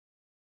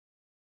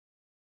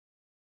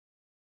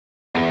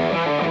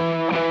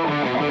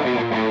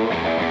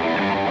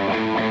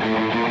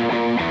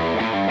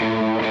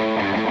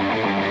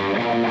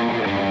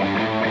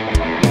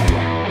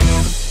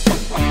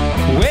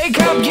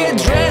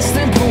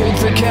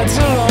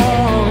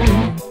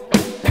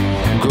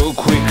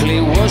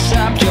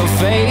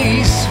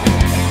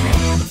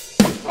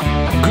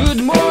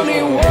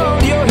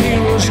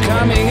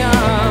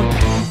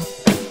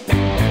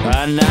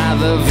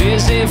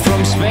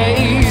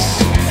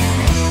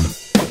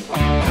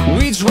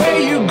Cause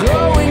where you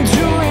going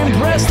to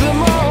impress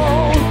them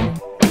all?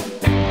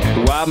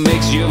 What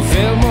makes you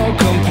feel more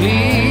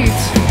complete?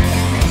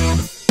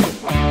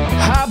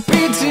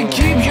 Happy to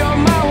keep your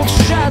mouth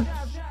shut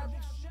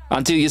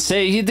until you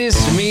say you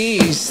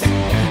dismissed.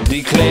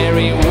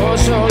 Declaring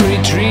wars or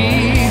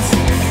retreat.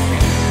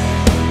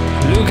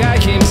 Look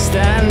at him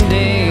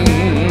standing.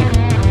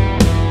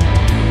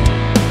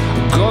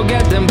 Go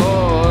get them,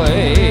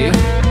 boy.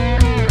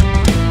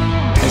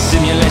 A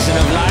simulation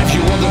of life.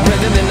 You want the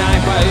bread of the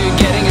night by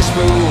getting a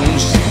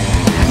spoons.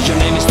 Your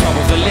name is top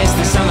of the list.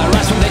 The sun that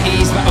rise from the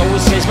east, but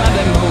always chased by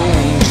the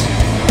moons.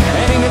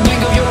 And in the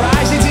blink of your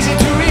eyes, it's easy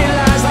to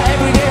realize that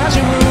every day has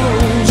your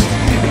rules.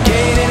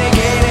 Again and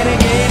again and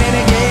again and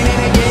again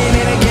and again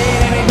and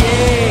again and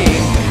again.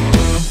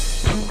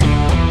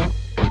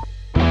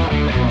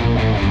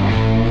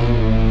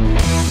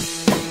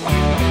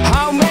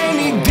 How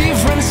many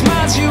different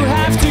smiles you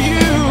have to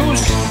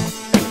use?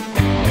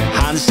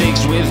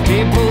 Handshakes with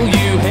people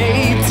you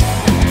hate.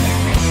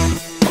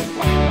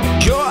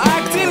 Your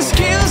acting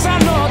skills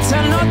are not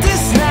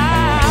unnoticed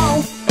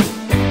now.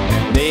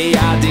 They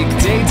are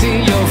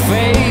dictating your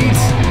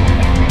fate.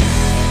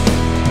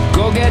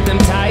 Go get them,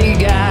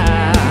 tiger.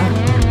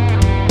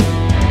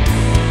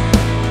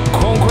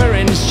 Conquer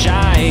and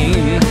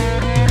shine.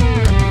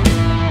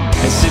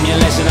 A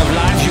simulation of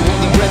life. You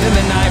want the bread in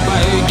the night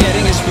by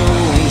getting a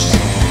spoons.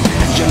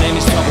 Your name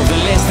is top of the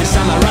list. The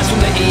sun that rise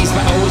from the east,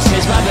 but always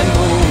chased by the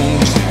moon.